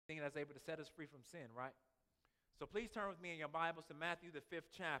thing that's able to set us free from sin, right? So please turn with me in your Bibles to Matthew, the 5th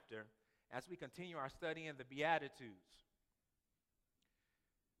chapter, as we continue our study in the Beatitudes.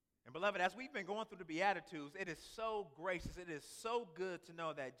 And beloved, as we've been going through the Beatitudes, it is so gracious, it is so good to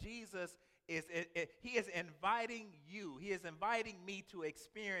know that Jesus he is inviting you, he is inviting me to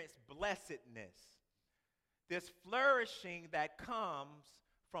experience blessedness, this flourishing that comes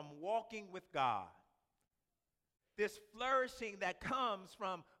from walking with God, this flourishing that comes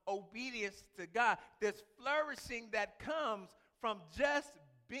from obedience to God, this flourishing that comes from just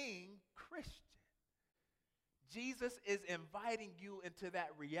being Christian. Jesus is inviting you into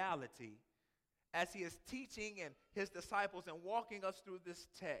that reality as he is teaching and his disciples and walking us through this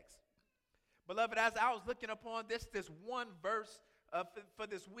text. Beloved, as I was looking upon this one verse for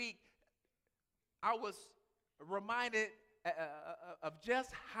this week, I was reminded of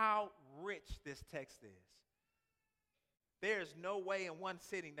just how rich this text is. There is no way in one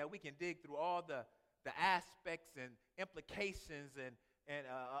sitting that we can dig through all the aspects and implications and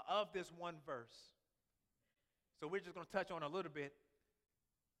of this one verse. So we're just going to touch on a little bit,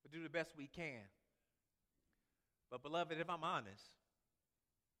 but do the best we can. But beloved, if I'm honest,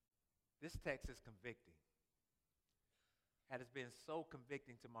 this text is convicting. It has been so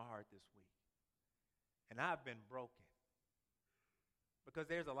convicting to my heart this week. And I've been broken. Because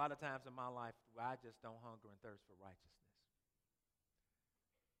there's a lot of times in my life where I just don't hunger and thirst for righteousness.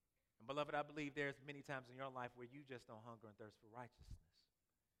 And beloved, I believe there's many times in your life where you just don't hunger and thirst for righteousness.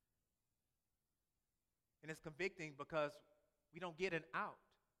 And it's convicting because we don't get an out.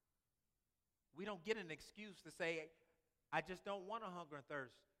 We don't get an excuse to say, I just don't want to hunger and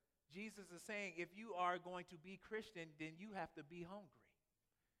thirst. Jesus is saying, if you are going to be Christian, then you have to be hungry.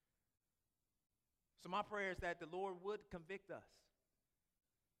 So my prayer is that the Lord would convict us,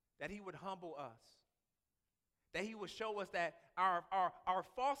 that he would humble us, that he would show us that our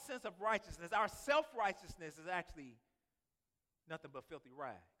false sense of righteousness, our self-righteousness is actually nothing but filthy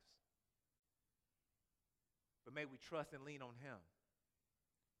rags. But may we trust and lean on him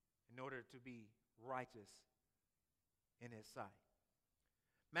in order to be righteous in his sight.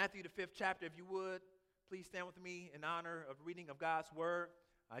 Matthew, the 5th chapter, if you would, please stand with me in honor of reading of God's word.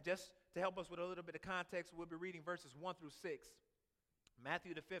 Just to help us with a little bit of context, we'll be reading verses 1 through 6.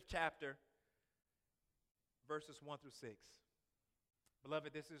 Matthew, the 5th chapter, verses 1 through 6.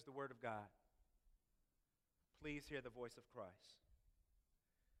 Beloved, this is the word of God. Please hear the voice of Christ.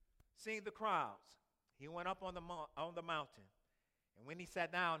 Seeing the crowds, he went up on the mountain, and when he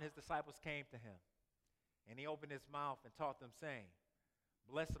sat down, his disciples came to him. And he opened his mouth and taught them, saying,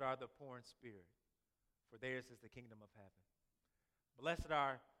 Blessed are the poor in spirit, for theirs is the kingdom of heaven. Blessed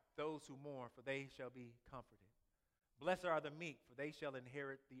are those who mourn, for they shall be comforted. Blessed are the meek, for they shall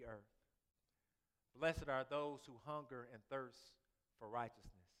inherit the earth. Blessed are those who hunger and thirst for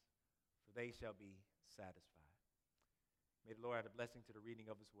righteousness, for they shall be satisfied. May the Lord add a blessing to the reading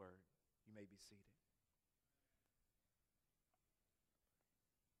of his word. You may be seated.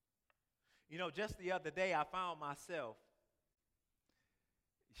 You know, just the other day, I found myself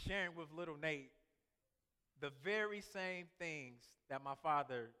sharing with little Nate the very same things that my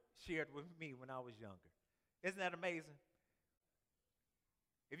father shared with me when I was younger. Isn't that amazing?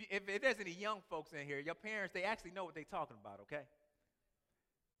 If there's any young folks in here, your parents, they actually know what they're talking about, okay?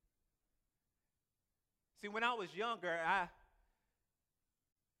 See, when I was younger, I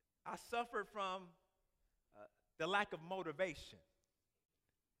suffered from the lack of motivation.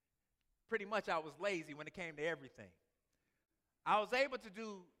 Pretty much I was lazy when it came to everything. I was able to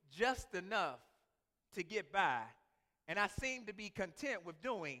do just enough to get by, and I seemed to be content with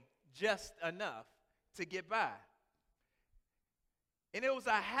doing just enough to get by. And it was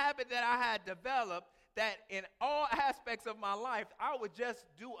a habit that I had developed that in all aspects of my life, I would just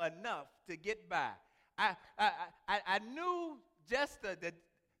do enough to get by. I knew just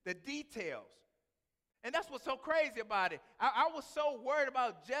the details. And that's what's so crazy about it. I was so worried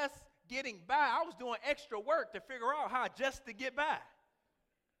about just getting by. I was doing extra work to figure out how just to get by.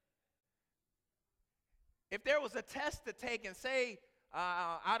 If there was a test to take and say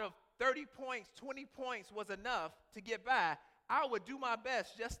out of 30 points, 20 points was enough to get by, I would do my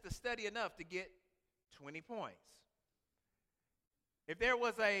best just to study enough to get 20 points. If there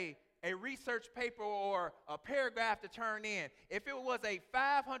was a research paper or a paragraph to turn in, if it was a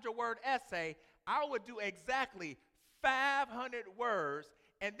 500-word essay, I would do exactly 500 words,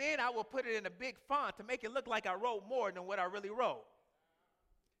 and then I would put it in a big font to make it look like I wrote more than what I really wrote.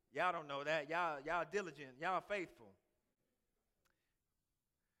 Y'all don't know that. Y'all diligent. Y'all faithful.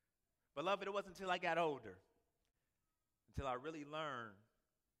 Beloved, it wasn't until I got older, until I really learned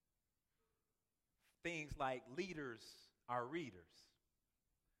things like leaders are readers.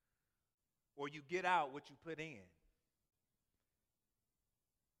 or you get out what you put in.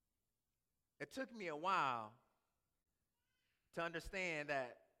 It took me a while to understand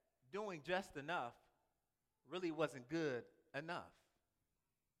that doing just enough really wasn't good enough.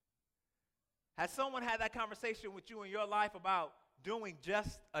 Has someone had that conversation with you in your life about doing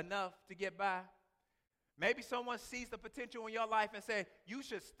just enough to get by? Maybe someone sees the potential in your life and says, you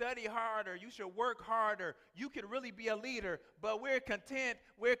should study harder, you should work harder, you could really be a leader, but we're content,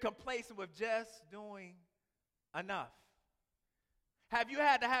 we're complacent with just doing enough. Have you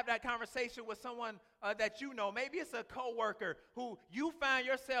had to have that conversation with someone that you know? Maybe it's a coworker who you find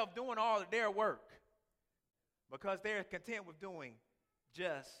yourself doing all of their work because they're content with doing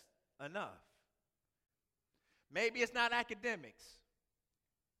just enough. Maybe it's not academics.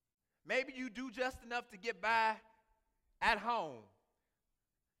 Maybe you do just enough to get by at home.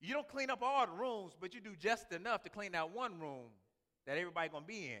 You don't clean up all the rooms, but you do just enough to clean out one room that everybody's going to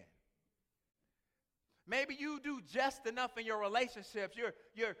be in. Maybe you do just enough in your relationships.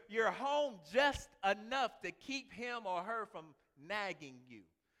 You're home just enough to keep him or her from nagging you.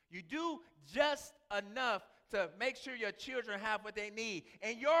 You do just enough to make sure your children have what they need.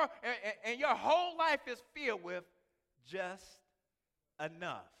 And your whole life is filled with just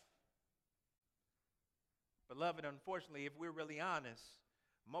enough. Beloved, unfortunately, if we're really honest,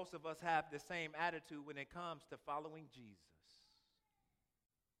 most of us have the same attitude when it comes to following Jesus.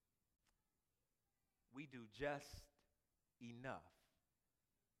 We do just enough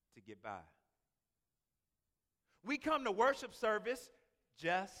to get by. We come to worship service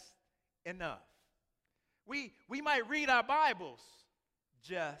just enough. We might read our Bibles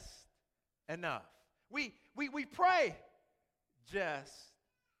just enough. We pray just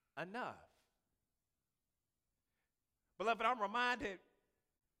enough. Beloved, I'm reminded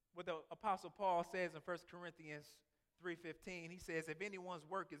what the Apostle Paul says in 1 Corinthians 3:15. He says, if anyone's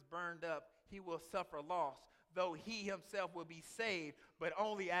work is burned up, he will suffer loss, though he himself will be saved, but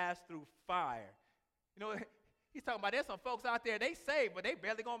only as through fire. You know, he's talking about there's some folks out there, they saved, but they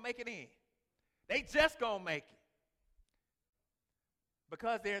barely going to make it in. They just going to make it.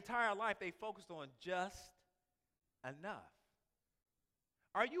 Because their entire life they focused on just enough.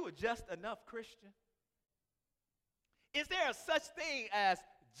 Are you a just enough Christian? Is there a such thing as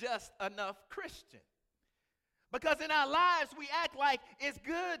just enough Christian? Because in our lives, we act like it's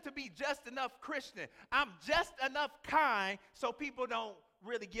good to be just enough Christian. I'm just enough kind so people don't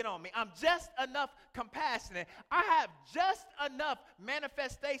really get on me. I'm just enough compassionate. I have just enough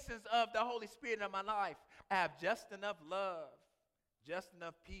manifestations of the Holy Spirit in my life. I have just enough love, just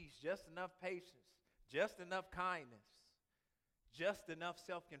enough peace, just enough patience, just enough kindness, just enough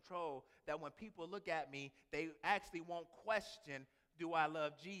self-control that when people look at me, they actually won't question, do I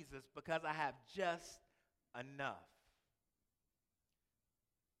love Jesus? Because I have just enough.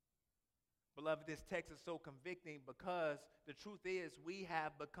 Beloved, this text is so convicting because the truth is we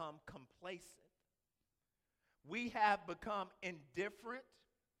have become complacent. We have become indifferent.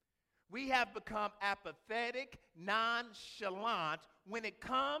 We have become apathetic, nonchalant when it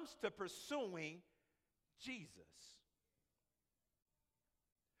comes to pursuing Jesus.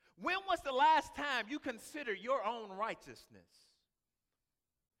 When was the last time you considered your own righteousness?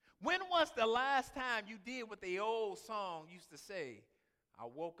 When was the last time you did what the old song used to say? I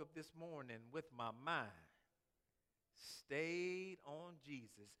woke up this morning with my mind stayed on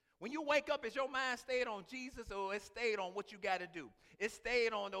Jesus. When you wake up, is your mind stayed on Jesus or it stayed on what you got to do? It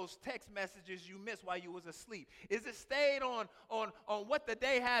stayed on those text messages you missed while you was asleep. Is it stayed on what the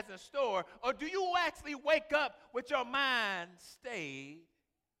day has in store? Or do you actually wake up with your mind stayed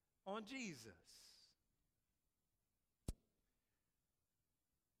on Jesus?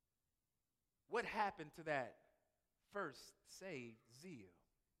 What happened to that first saved zeal?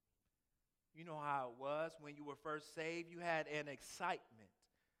 You know how it was when you were first saved. You had an excitement,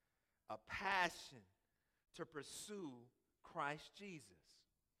 a passion to pursue Christ Jesus.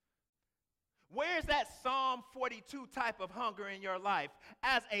 Where's that Psalm 42 type of hunger in your life?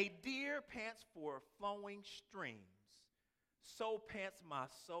 As a deer pants for flowing streams, so pants my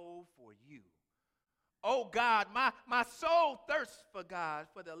soul for you. Oh God, my soul thirsts for God,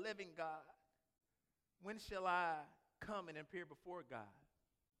 for the living God. When shall I come and appear before God?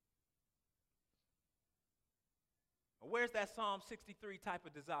 Or where's that Psalm 63 type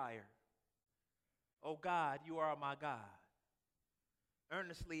of desire? Oh God, you are my God.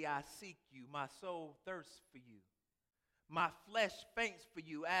 Earnestly I seek you. My soul thirsts for you. My flesh faints for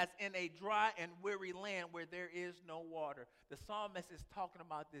you, as in a dry and weary land where there is no water. The psalmist is talking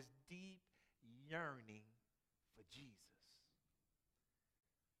about this deep yearning for Jesus.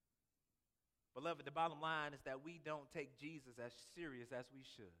 Beloved, the bottom line is that we don't take Jesus as serious as we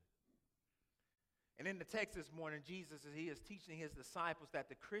should. And in the text this morning, Jesus, he is teaching his disciples that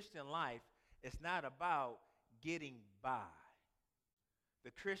the Christian life is not about getting by.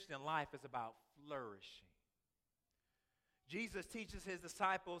 The Christian life is about flourishing. Jesus teaches his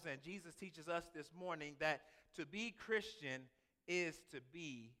disciples, and Jesus teaches us this morning, that to be Christian is to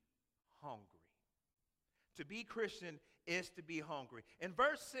be hungry. To be Christian is to be hungry. In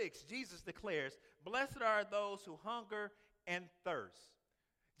verse 6, Jesus declares, "Blessed are those who hunger and thirst."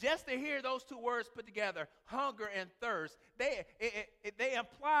 Just to hear those two words put together, hunger and thirst, they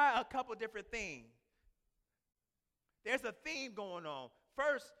imply a couple different things. There's a theme going on.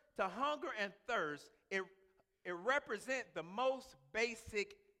 First, to hunger and thirst, it represents the most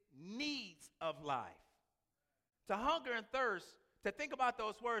basic needs of life. To hunger and thirst, to think about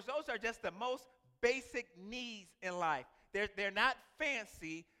those words, those are just the most basic needs in life. They're not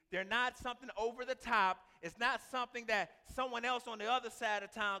fancy. They're not something over the top. It's not something that someone else on the other side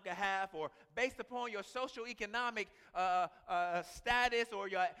of town could have, or based upon your socioeconomic status or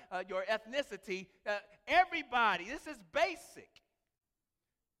your ethnicity. Everybody, this is basic.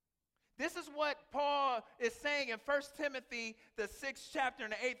 This is what Paul is saying in 1 Timothy, the 6th chapter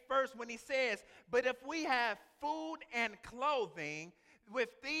and the 8th verse, when he says, "But if we have food and clothing,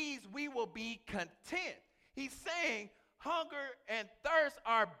 with these we will be content." He's saying hunger and thirst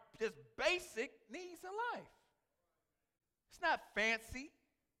are just basic needs in life. It's not fancy.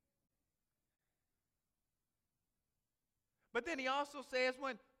 But then he also says,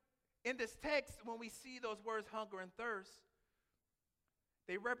 in this text, when we see those words hunger and thirst,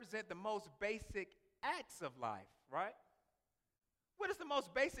 they represent the most basic acts of life, right? What is the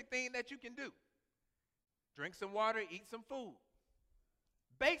most basic thing that you can do? Drink some water, eat some food.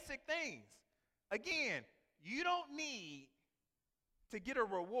 Basic things. Again, you don't need to get a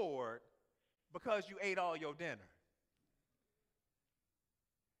reward because you ate all your dinner.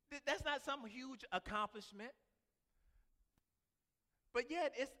 That's not some huge accomplishment. But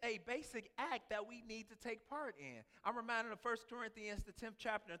yet, it's a basic act that we need to take part in. I'm reminded of 1 Corinthians, the 10th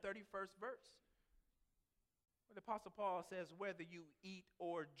chapter, and 31st verse, where the Apostle Paul says, "Whether you eat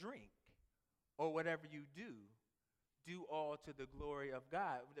or drink, or whatever you do all to the glory of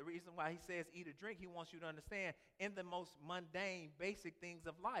God." The reason why he says eat or drink, he wants you to understand, in the most mundane, basic things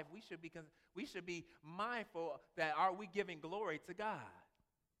of life, we should be mindful that are we giving glory to God.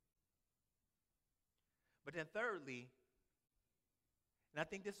 But then thirdly, and I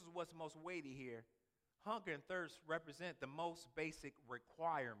think this is what's most weighty here, hunger and thirst represent the most basic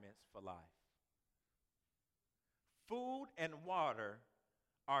requirements for life. Food and water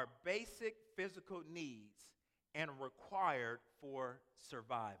are basic physical needs and required for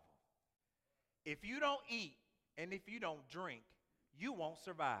survival. If you don't eat and if you don't drink, you won't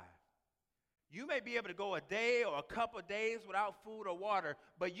survive. You may be able to go a day or a couple of days without food or water,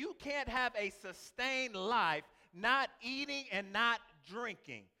 but you can't have a sustained life not eating and not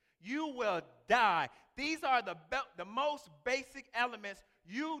drinking. You will die. These are the most basic elements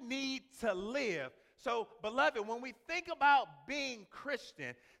you need to live. So, beloved, when we think about being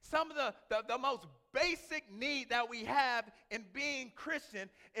Christian, some of the most basic need that we have in being Christian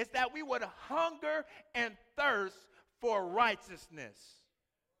is that we would hunger and thirst for righteousness.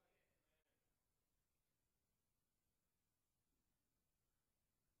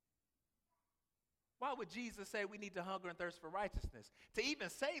 Why would Jesus say we need to hunger and thirst for righteousness? To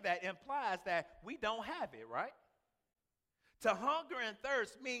even say that implies that we don't have it, right? To hunger and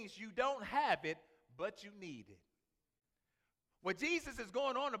thirst means you don't have it, but you need it. What Jesus is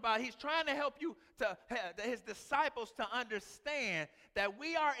going on about, he's trying to help his disciples to understand that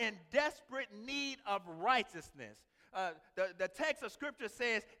we are in desperate need of righteousness. The text of Scripture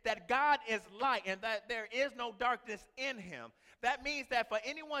says that God is light and that there is no darkness in him. That means that for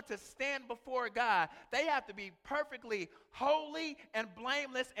anyone to stand before God, they have to be perfectly holy and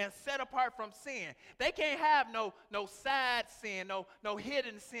blameless and set apart from sin. They can't have no side sin, no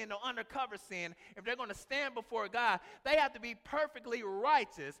hidden sin, no undercover sin. If they're going to stand before God, they have to be perfectly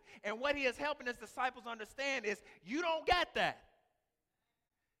righteous. And what he is helping his disciples understand is, you don't got that.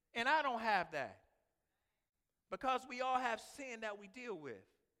 And I don't have that. Because we all have sin that we deal with.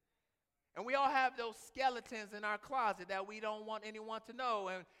 And we all have those skeletons in our closet that we don't want anyone to know.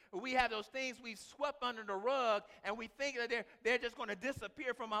 And we have those things we've swept under the rug, and we think that they're just going to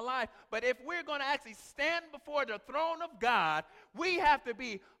disappear from our life. But if we're going to actually stand before the throne of God, we have to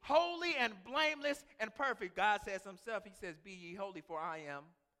be holy and blameless and perfect. God says himself, he says, "Be ye holy, for I am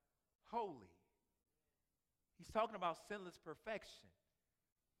holy." He's talking about sinless perfection.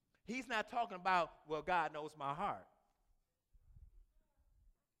 He's not talking about, well, God knows my heart.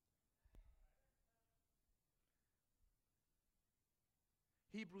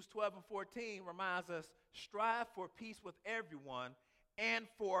 Hebrews 12 and 14 reminds us, strive for peace with everyone and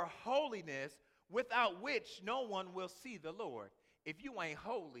for holiness, without which no one will see the Lord. If you ain't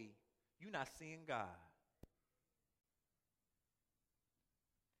holy, you're not seeing God.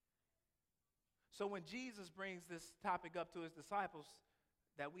 So when Jesus brings this topic up to his disciples,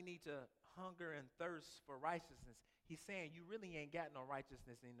 that we need to hunger and thirst for righteousness, he's saying you really ain't got no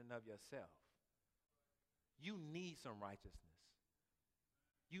righteousness in and of yourself. You need some righteousness.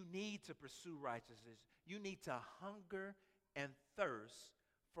 You need to pursue righteousness. You need to hunger and thirst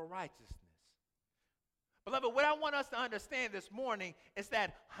for righteousness. Beloved, what I want us to understand this morning is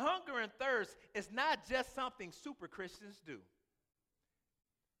that hunger and thirst is not just something super Christians do.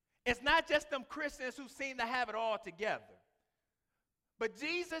 It's not just them Christians who seem to have it all together. But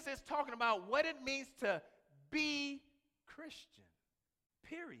Jesus is talking about what it means to be Christian,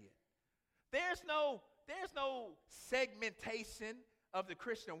 period. There's no segmentation of the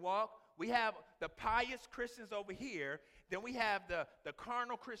Christian walk. We have the pious Christians over here, then we have the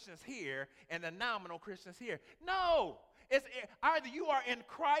carnal Christians here, and the nominal Christians here. No, it's either you are in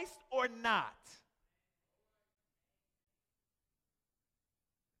Christ or not.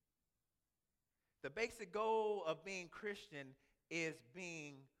 The basic goal of being Christian is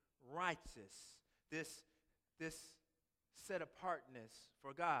being righteous, this set apartness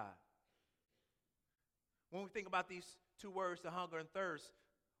for God. When we think about these two words, the hunger and thirst,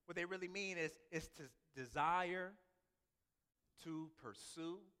 what they really mean is to desire, to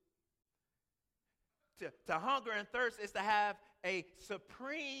pursue. To hunger and thirst is to have a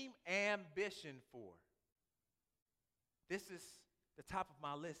supreme ambition for. This is the top of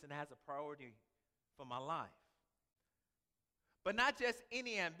my list and has a priority for my life. But not just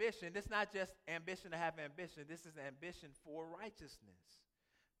any ambition. This is not just ambition to have ambition. This is ambition for righteousness.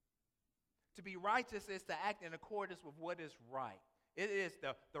 To be righteous is to act in accordance with what is right. It is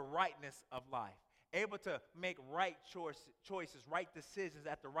the rightness of life. Able to make right choices, right decisions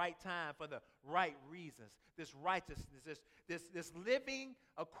at the right time for the right reasons. This righteousness, this living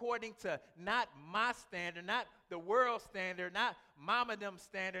according to not my standard, not the world standard, not mama them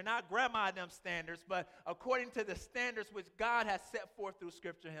standard, not grandma them standards, but according to the standards which God has set forth through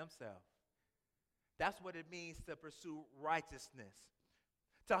Scripture himself. That's what it means to pursue righteousness.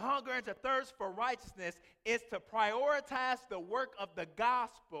 To hunger and to thirst for righteousness is to prioritize the work of the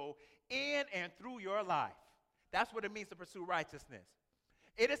gospel in and through your life. That's what it means to pursue righteousness.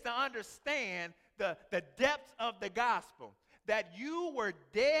 It is to understand the depths of the gospel, that you were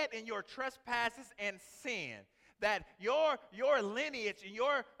dead in your trespasses and sin, that your lineage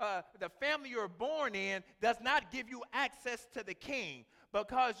and the family you're born in does not give you access to the king,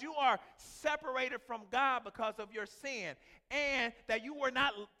 because you are separated from God because of your sin, and that you were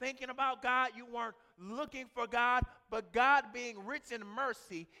not thinking about God, you weren't looking for God, but God, being rich in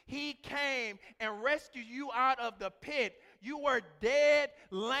mercy, he came and rescued you out of the pit. You were dead,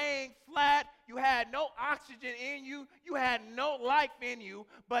 laying flat. You had no oxygen in you. You had no life in you,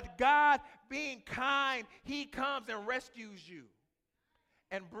 but God, being kind, he comes and rescues you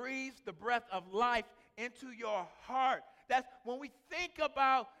and breathes the breath of life into your heart. That's when we think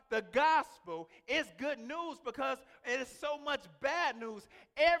about the gospel, it's good news because it is so much bad news.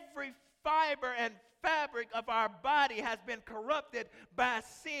 Every fiber and fabric of our body has been corrupted by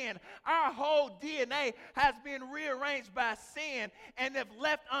sin. Our whole DNA has been rearranged by sin, and if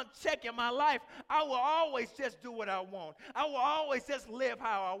left unchecked in my life, I will always just do what I want. I will always just live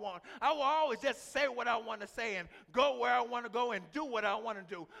how I want. I will always just say what I want to say and go where I want to go and do what I want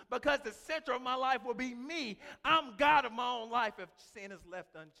to do, because the center of my life will be me. I'm God of my own life if sin is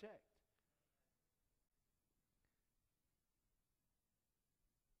left unchecked.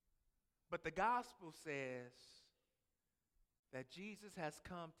 But the gospel says that Jesus has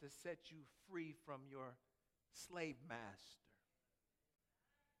come to set you free from your slave master.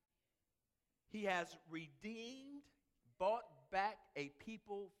 He has redeemed, bought back a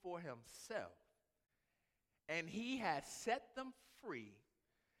people for himself, and he has set them free.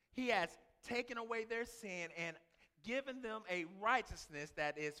 He has taken away their sin and given them a righteousness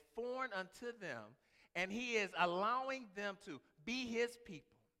that is foreign unto them, and he is allowing them to be his people.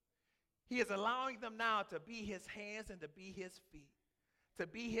 He is allowing them now to be his hands and to be his feet, to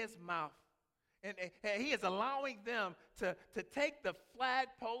be his mouth. And he is allowing them to take the flag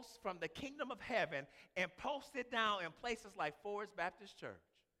posts from the kingdom of heaven and post it down in places like Forest Baptist Church.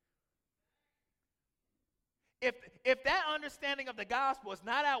 If that understanding of the gospel is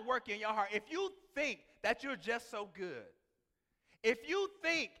not at work in your heart, if you think that you're just so good, if you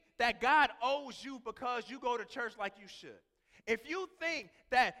think that God owes you because you go to church like you should, If you think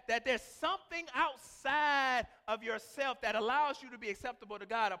that there's something outside of yourself that allows you to be acceptable to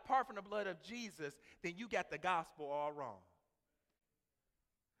God apart from the blood of Jesus, then you got the gospel all wrong.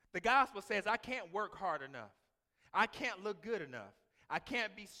 The gospel says I can't work hard enough. I can't look good enough. I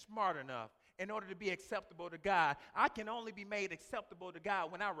can't be smart enough in order to be acceptable to God. I can only be made acceptable to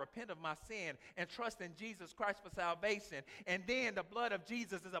God when I repent of my sin and trust in Jesus Christ for salvation. And then the blood of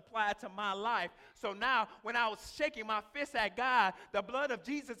Jesus is applied to my life. So now when I was shaking my fist at God, the blood of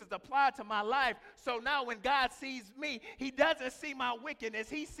Jesus is applied to my life. So now when God sees me, he doesn't see my wickedness.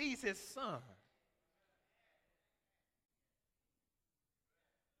 He sees his son.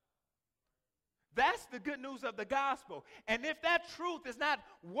 That's the good news of the gospel. And if that truth is not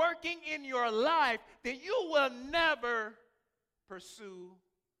working in your life, then you will never pursue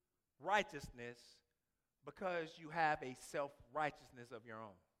righteousness because you have a self-righteousness of your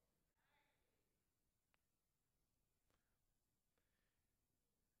own.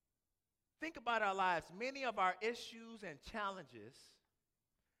 Think about our lives. Many of our issues and challenges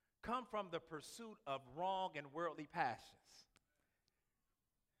come from the pursuit of wrong and worldly passions.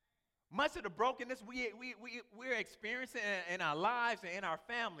 Much of the brokenness we're experiencing in our lives and in our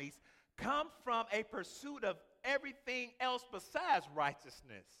families come from a pursuit of everything else besides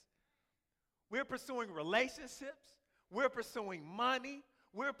righteousness. We're pursuing relationships. We're pursuing money.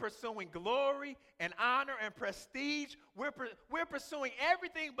 We're pursuing glory and honor and prestige. We're pursuing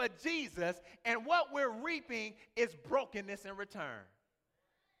everything but Jesus, and what we're reaping is brokenness in return.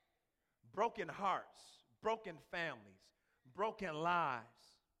 Broken hearts, broken families, broken lives.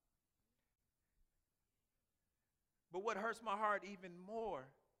 But what hurts my heart even more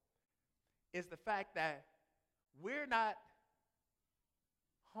is the fact that we're not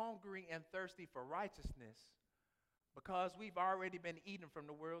hungry and thirsty for righteousness because we've already been eating from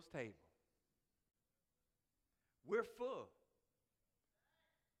the world's table. We're full.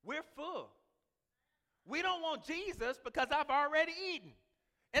 We're full. We don't want Jesus because I've already eaten.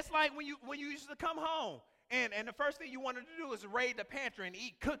 It's like when you used to come home and the first thing you wanted to do is raid the pantry and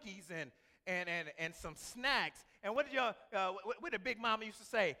eat cookies and some snacks. And what did Big Mama used to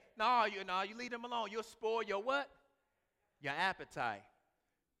say? No, you leave them alone. You'll spoil your what? Your appetite.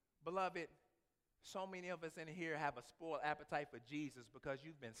 Beloved, so many of us in here have a spoiled appetite for Jesus because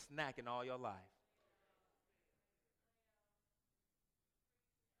you've been snacking all your life.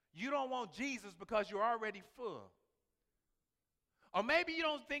 You don't want Jesus because you're already full. Or maybe you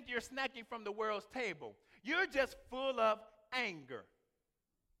don't think you're snacking from the world's table. You're just full of anger.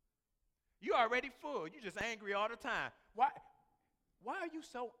 You're already full. You're just angry all the time. Why are you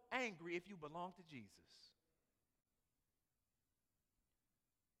so angry if you belong to Jesus?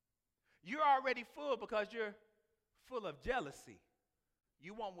 You're already full because you're full of jealousy.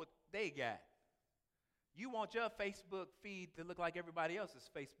 You want what they got. You want your Facebook feed to look like everybody else's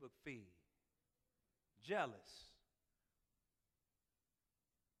Facebook feed. Jealous.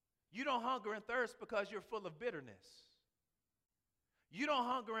 You don't hunger and thirst because you're full of bitterness. You don't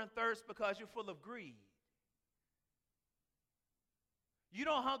hunger and thirst because you're full of greed. You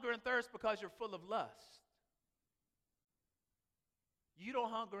don't hunger and thirst because you're full of lust. You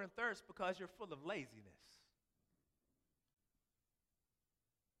don't hunger and thirst because you're full of laziness.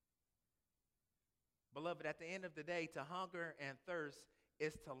 Beloved, at the end of the day, to hunger and thirst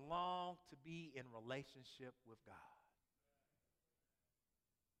is to long to be in relationship with God.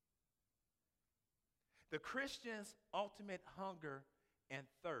 The Christian's ultimate hunger and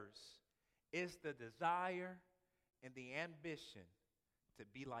thirst is the desire and the ambition to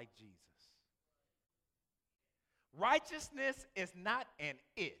be like Jesus. Righteousness is not an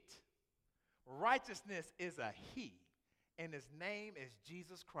it. Righteousness is a he, and his name is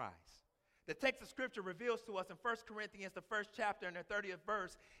Jesus Christ. The text of Scripture reveals to us in 1 Corinthians, the 1st chapter and the 30th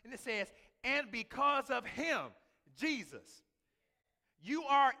verse, and it says, and because of him, Jesus, you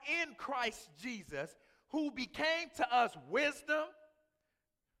are in Christ Jesus, who became to us wisdom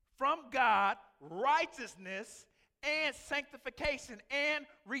from God, righteousness, and sanctification and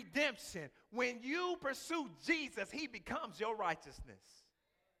redemption. When you pursue Jesus, he becomes your righteousness.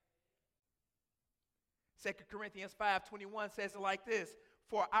 2 Corinthians 5:21 says it like this,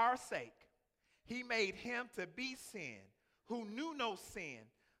 for our sake, he made him to be sin, who knew no sin,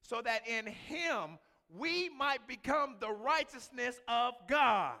 so that in him we might become the righteousness of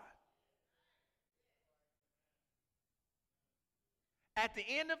God. At the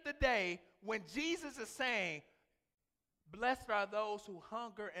end of the day, when Jesus is saying, blessed are those who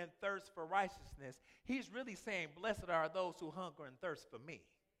hunger and thirst for righteousness, he's really saying, blessed are those who hunger and thirst for me.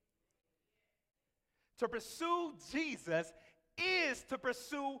 To pursue Jesus is to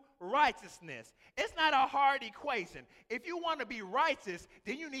pursue righteousness. It's not a hard equation. If you want to be righteous,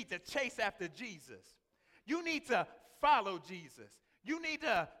 then you need to chase after Jesus. You need to follow Jesus. You need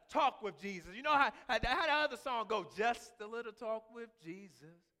to talk with Jesus. You know how the other song goes, just a little talk with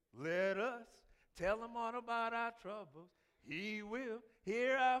Jesus. Let us tell him all about our troubles. He will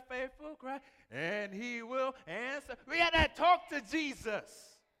hear our faithful cry, and he will answer. We got to talk to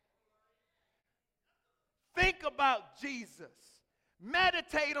Jesus. Think about Jesus.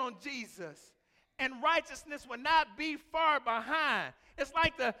 Meditate on Jesus. And righteousness will not be far behind. It's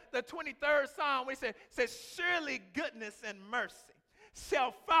like the 23rd Psalm where it says, surely goodness and mercy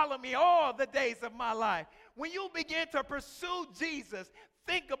shall follow me all the days of my life. When you begin to pursue Jesus,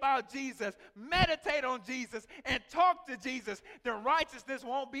 think about Jesus, meditate on Jesus, and talk to Jesus, then righteousness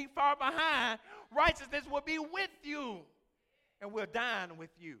won't be far behind. Righteousness will be with you, and will dine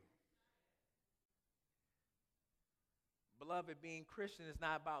with you. Beloved, being Christian is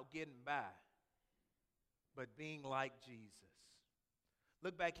not about getting by, but being like Jesus.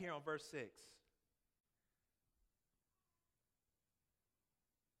 Look back here on verse 6.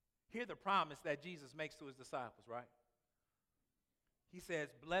 Hear the promise that Jesus makes to his disciples, right? He says,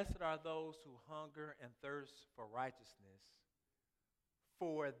 blessed are those who hunger and thirst for righteousness,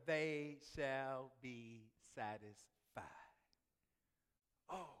 for they shall be satisfied.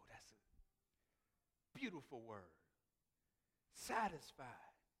 Oh, that's a beautiful word. Satisfied.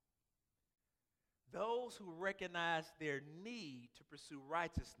 Those who recognize their need to pursue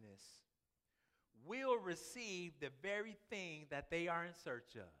righteousness will receive the very thing that they are in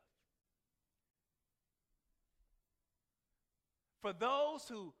search of. For those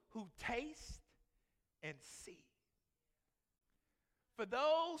who taste and see. For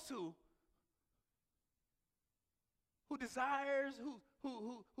those who desires,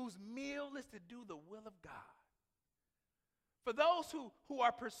 whose meal is to do the will of God. For those who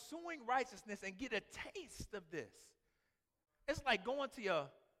are pursuing righteousness and get a taste of this. It's like going to your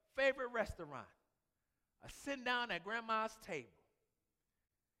favorite restaurant, or sitting down at grandma's table,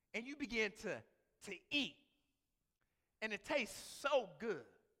 and you begin to eat. And it tastes so good.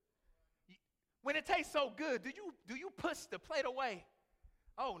 When it tastes so good, do you push the plate away?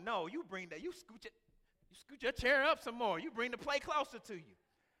 Oh no, you bring that. You scoot your chair up some more. You bring the plate closer to you.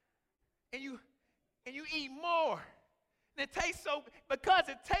 And you eat more. And it tastes so, because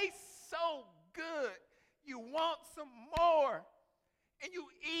it tastes so good, you want some more. And you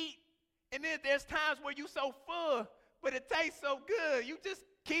eat. And then there's times where you're so full, but it tastes so good, you just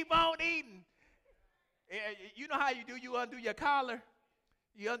keep on eating. You know how you do? You undo your collar,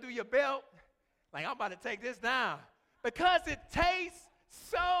 you undo your belt. Like, I'm about to take this down. Because it tastes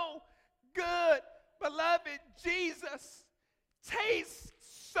so good. Beloved, Jesus tastes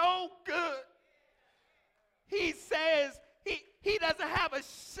so good. He says, he doesn't have a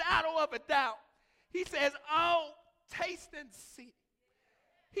shadow of a doubt. He says, oh, taste and see.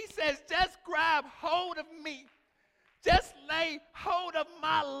 He says, just grab hold of me. Just lay hold of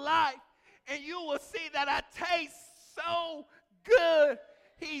my life. And you will see that I taste so good.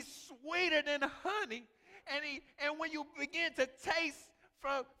 He's sweeter than honey. And when you begin to taste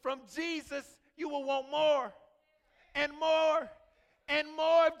from Jesus, you will want more and more and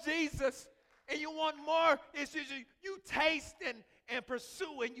more of Jesus. And you want more. It's just you taste and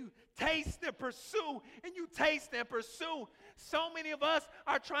pursue, and you taste and pursue, and you taste and pursue. So many of us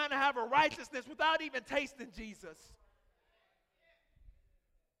are trying to have a righteousness without even tasting Jesus.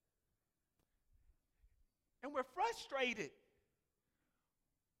 And we're frustrated.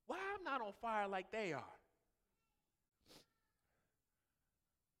 Why I'm not on fire like they are?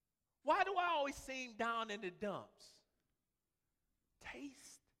 Why do I always seem down in the dumps?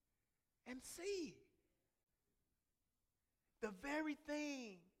 Taste and see. The very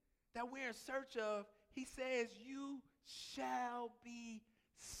thing that we're in search of, he says, you shall be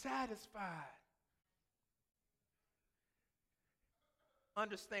satisfied.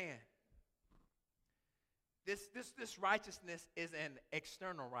 Understand. This righteousness is an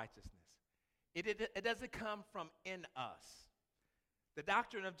external righteousness. It doesn't come from in us. The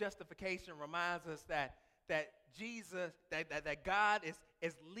doctrine of justification reminds us that Jesus, that God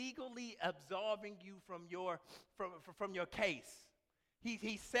is legally absolving you from your case.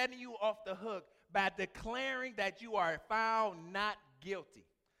 He's setting you off the hook by declaring that you are found not guilty.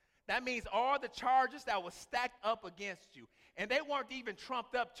 That means all the charges that were stacked up against you, and they weren't even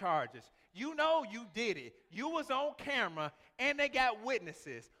trumped up charges. You know you did it. You was on camera, and they got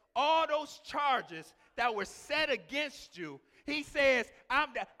witnesses. All those charges that were set against you, he says,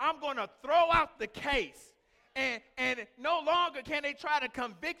 I'm going to throw out the case And no longer can they try to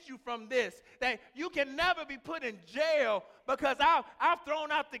convict you from this, that you can never be put in jail because I've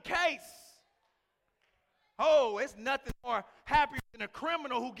thrown out the case. Oh, it's nothing more happier than a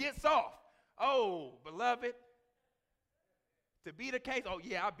criminal who gets off. Oh, beloved, to beat a case, oh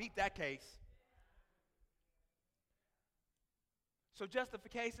yeah, I beat that case. So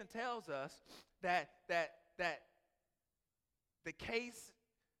justification tells us that the case,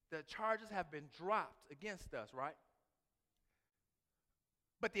 the charges have been dropped against us, right?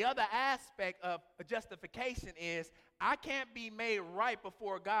 But the other aspect of justification is I can't be made right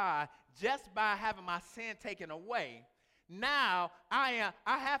before God just by having my sin taken away. Now I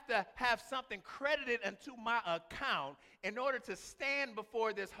have to have something credited into my account in order to stand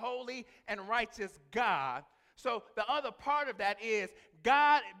before this holy and righteous God. So the other part of that is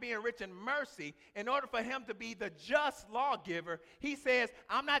God being rich in mercy. In order for him to be the just lawgiver, he says,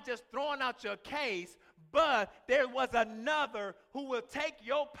 I'm not just throwing out your case, but there was another who will take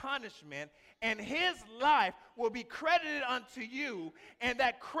your punishment, and his life will be credited unto you, and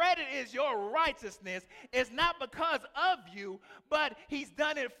that credit is your righteousness. It's not because of you, but he's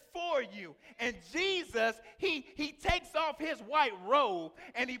done it for you. And Jesus, he takes off his white robe,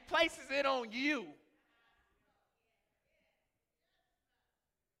 and he places it on you.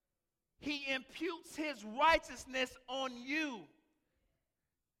 He imputes his righteousness on you.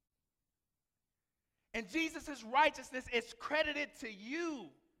 And Jesus' righteousness is credited to you.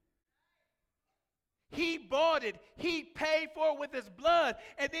 He bought it. He paid for it with his blood.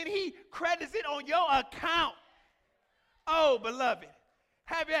 And then he credits it on your account. Oh, beloved,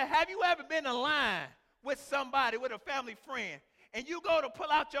 have you ever been in line with somebody, with a family friend, and you go to pull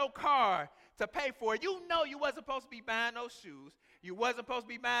out your card to pay for it? You know you wasn't supposed to be buying those shoes. You wasn't supposed to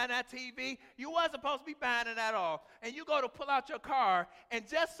be buying that TV. You wasn't supposed to be buying it at all. And you go to pull out your card, and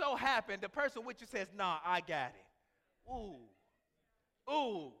just so happened, the person with you says, nah, I got it.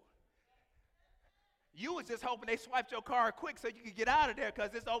 Ooh. You was just hoping they swiped your card quick so you could get out of there because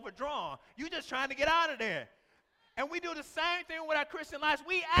it's overdrawn. You just trying to get out of there. And we do the same thing with our Christian lives.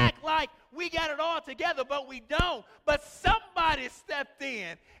 We act like we got it all together, but we don't. But somebody stepped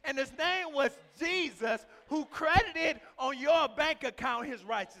in, and his name was Jesus, who credited on your bank account his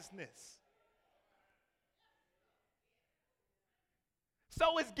righteousness.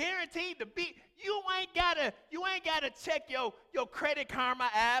 So it's guaranteed to be. You ain't gotta check your Credit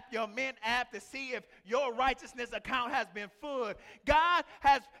Karma app, your Mint app, to see if your righteousness account has been full. God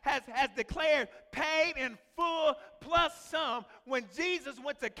has declared paid in full plus some when Jesus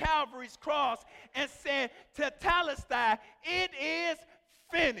went to Calvary's cross and said to Tetelestai, it is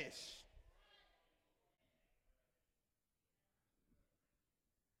finished.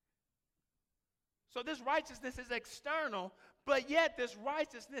 So this righteousness is external, but yet this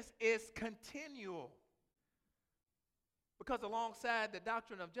righteousness is continual. Because alongside the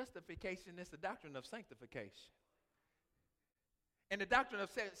doctrine of justification is the doctrine of sanctification. And the doctrine of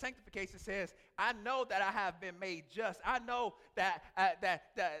sanctification says, I know that I have been made just. I know that I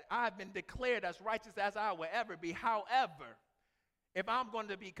have been declared as righteous as I will ever be. However, if I'm going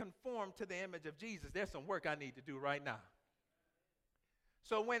to be conformed to the image of Jesus, there's some work I need to do right now.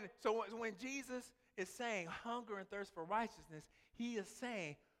 So when Jesus is saying hunger and thirst for righteousness, he is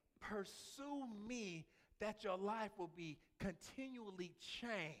saying, pursue me that your life will be continually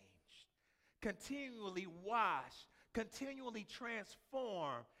changed, continually washed, continually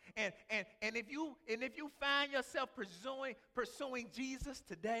transformed. And if you find yourself pursuing Jesus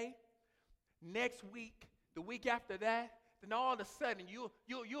today, next week, the week after that, then all of a sudden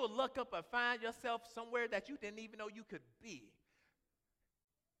you'll look up and find yourself somewhere that you didn't even know you could be.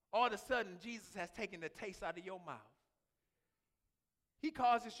 All of a sudden, Jesus has taken the taste out of your mouth. He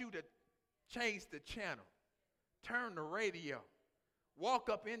causes you to change the channel, turn the radio, walk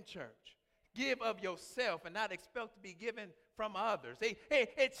up in church, give of yourself and not expect to be given from others.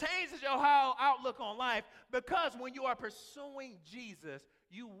 It changes your whole outlook on life, because when you are pursuing Jesus,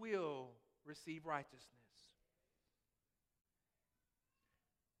 you will receive righteousness.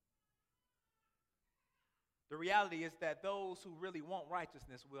 The reality is that those who really want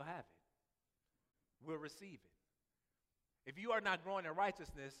righteousness will have it, will receive it. If you are not growing in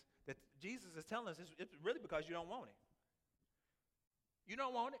righteousness, that Jesus is telling us, it's really because you don't want it. You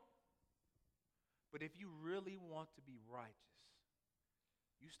don't want it. But if you really want to be righteous,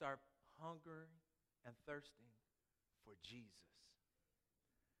 you start hungering and thirsting for Jesus.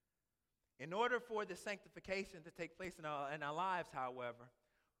 In order for the sanctification to take place in our lives, however,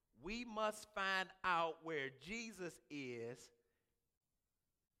 we must find out where Jesus is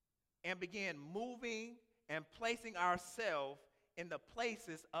and begin moving and placing ourselves in the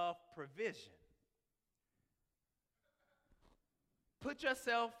places of provision. Put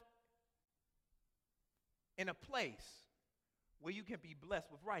yourself in a place where you can be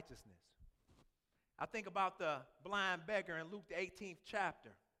blessed with righteousness. I think about the blind beggar in Luke the 18th chapter.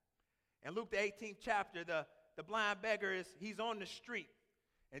 In Luke the 18th chapter, the blind beggar he's on the street.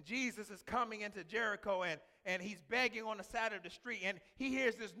 And Jesus is coming into Jericho, and he's begging on the side of the street, and he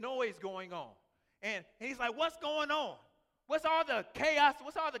hears this noise going on. And he's like, what's going on? What's all the chaos?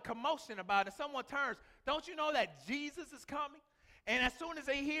 What's all the commotion about? And someone turns, don't you know that Jesus is coming? And as soon as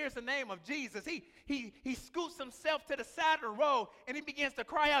he hears the name of Jesus, he scoots himself to the side of the road, and he begins to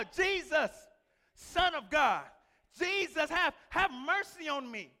cry out, Jesus, Son of God, Jesus, have mercy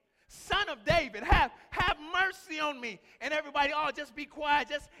on me. Son of David, have mercy on me. And everybody, just be quiet.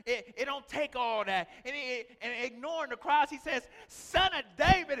 It don't take all that. And ignoring the crowds, he says, Son of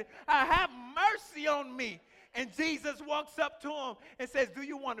David, have mercy on me. And Jesus walks up to him and says, do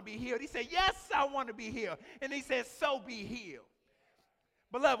you want to be healed? He said, yes, I want to be healed. And he says, so be healed.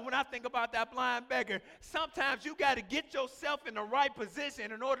 Beloved, when I think about that blind beggar, sometimes you got to get yourself in the right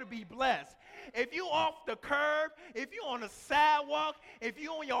position in order to be blessed. If you off the curb, if you on the sidewalk, if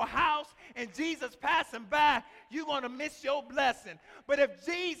you in your house and Jesus passing by, you're going to miss your blessing. But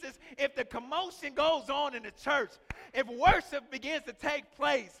if the commotion goes on in the church, if worship begins to take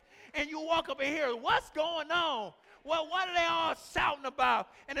place and you walk up in here, what's going on? Well, what are they all shouting about?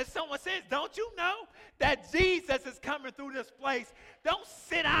 And if someone says, don't you know that Jesus is coming through this place? Don't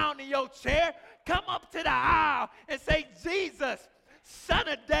sit down in your chair. Come up to the aisle and say, Jesus, Son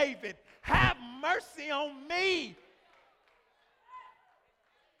of David, have mercy on me.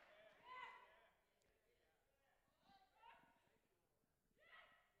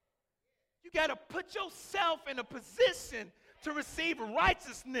 You got to put yourself in a position to receive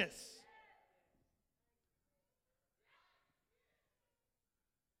righteousness.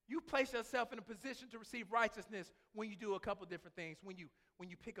 You place yourself in a position to receive righteousness when you do a couple different things. When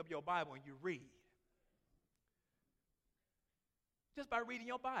you pick up your Bible and you read. Just by reading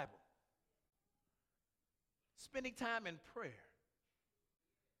your Bible. Spending time in prayer.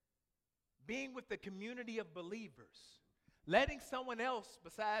 Being with the community of believers. Letting someone else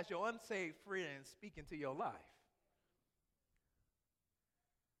besides your unsaved friends speak into your life.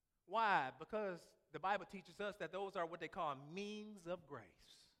 Why? Because the Bible teaches us that those are what they call means of grace.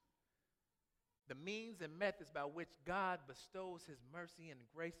 The means and methods by which God bestows his mercy and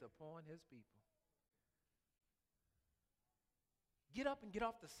grace upon his people. Get up and get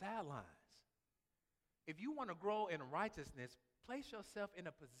off the sidelines. If you want to grow in righteousness, place yourself in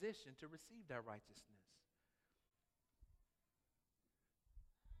a position to receive that righteousness.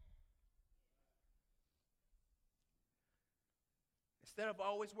 Instead of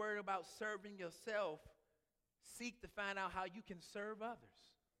always worrying about serving yourself, seek to find out how you can serve others.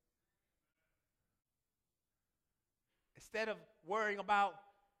 Instead of worrying about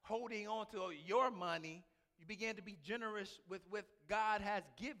holding on to your money, you begin to be generous with what God has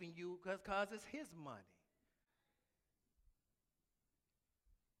given you because it's his money.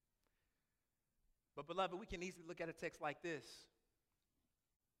 But beloved, we can easily look at a text like this.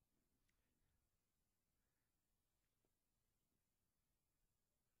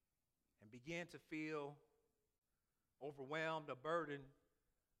 And begin to feel overwhelmed or burdened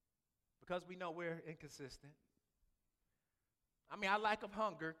because we know we're inconsistent. I mean, our lack of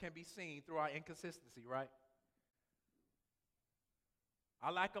hunger can be seen through our inconsistency, right?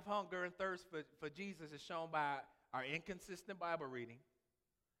 Our lack of hunger and thirst for Jesus is shown by our inconsistent Bible reading,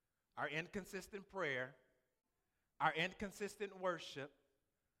 our inconsistent prayer, our inconsistent worship,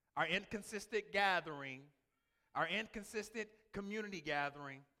 our inconsistent gathering, our inconsistent community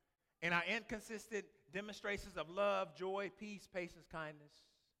gathering, and our inconsistent demonstrations of love, joy, peace, patience, kindness,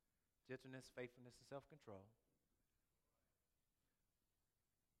 gentleness, faithfulness, and self-control.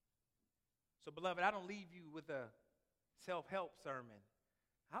 So, beloved, I don't leave you with a self-help sermon.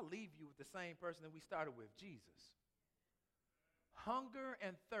 I leave you with the same person that we started with, Jesus. Hunger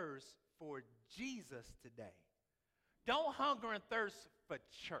and thirst for Jesus today. Don't hunger and thirst for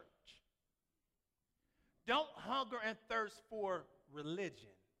church. Don't hunger and thirst for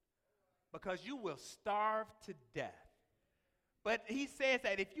religion because you will starve to death. But he says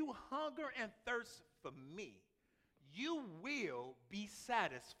that if you hunger and thirst for me, you will be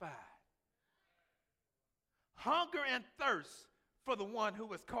satisfied. Hunger and thirst for the one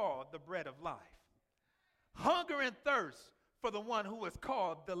who is called the bread of life. Hunger and thirst for the one who is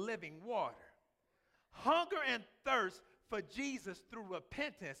called the living water. Hunger and thirst for Jesus through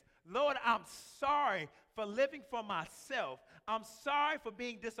repentance. Lord, I'm sorry for living for myself. I'm sorry for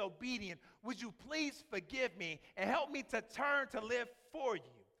being disobedient. Would you please forgive me and help me to turn to live for you?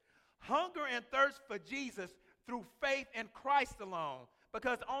 Hunger and thirst for Jesus through faith in Christ alone,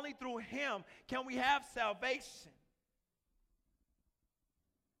 because only through him can we have salvation.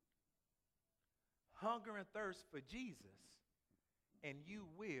 Hunger and thirst for Jesus, and you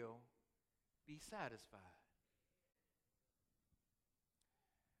will be satisfied.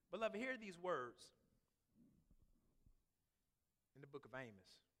 Beloved, hear these words in the book of Amos.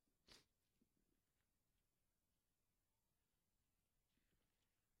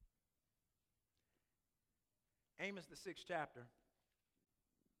 Amos, the 6th chapter,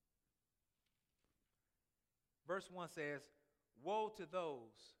 verse 1 says, "Woe to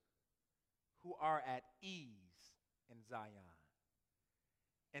those who are at ease in Zion,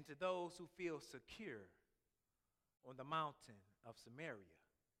 and to those who feel secure on the mountain of Samaria.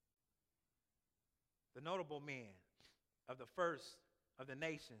 The notable men of the first of the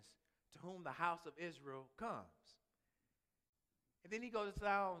nations to whom the house of Israel comes." And then he goes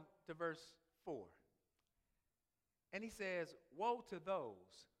down to verse 4. And he says, "Woe to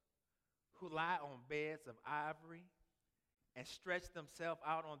those who lie on beds of ivory and stretch themselves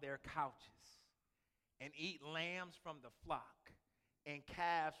out on their couches and eat lambs from the flock and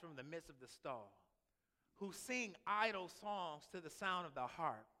calves from the midst of the stall, who sing idle songs to the sound of the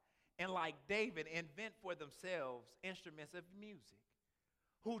harp, and like David invent for themselves instruments of music,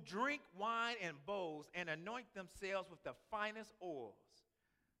 who drink wine in bowls and anoint themselves with the finest oils,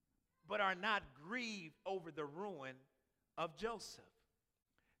 but are not grieved over the ruin of Joseph.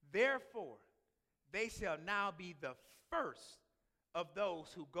 Therefore, they shall now be the first of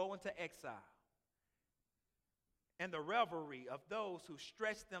those who go into exile, and the revelry of those who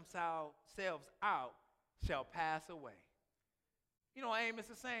stretch themselves out shall pass away." You know what Amos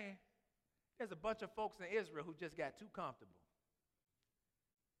is saying? There's a bunch of folks in Israel who just got too comfortable.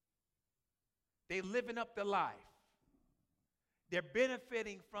 They're living up their life. They're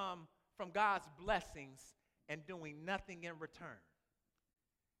benefiting from God's blessings and doing nothing in return.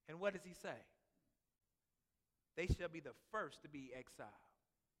 And what does he say? They shall be the first to be exiled,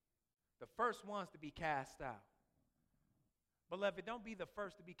 the first ones to be cast out. Beloved, don't be the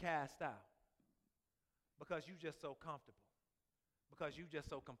first to be cast out because you're just so comfortable, because you're just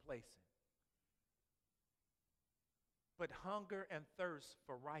so complacent. But hunger and thirst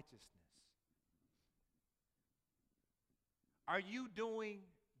for righteousness. Are you doing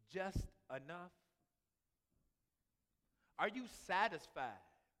just enough? Are you satisfied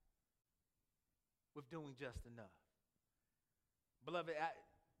with doing just enough? Beloved,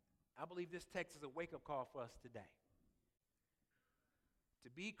 I believe this text is a wake-up call for us today. To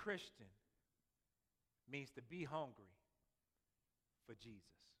be Christian means to be hungry for Jesus.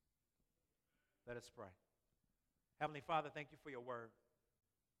 Let us pray. Heavenly Father, thank you for your word.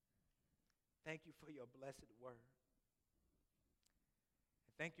 Thank you for your blessed word.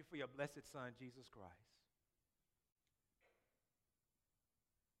 And thank you for your blessed Son, Jesus Christ.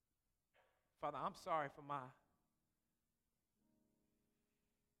 Father, I'm sorry for my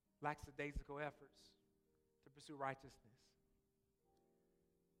lackadaisical efforts to pursue righteousness.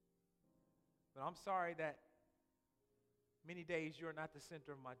 But I'm sorry that many days you're not the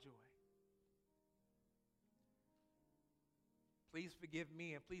center of my joy. Please forgive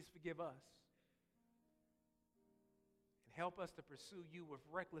me and please forgive us. And help us to pursue you with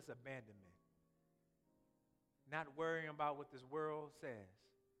reckless abandonment, not worrying about what this world says,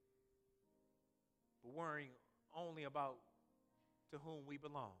 but worrying only about to whom we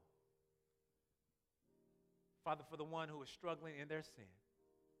belong. Father, for the one who is struggling in their sin,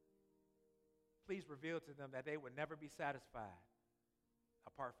 please reveal to them that they would never be satisfied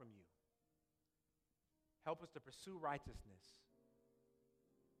apart from you. Help us to pursue righteousness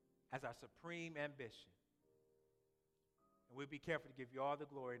as our supreme ambition. And we'll be careful to give you all the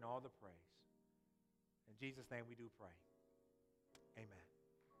glory and all the praise. In Jesus' name we do pray. Amen.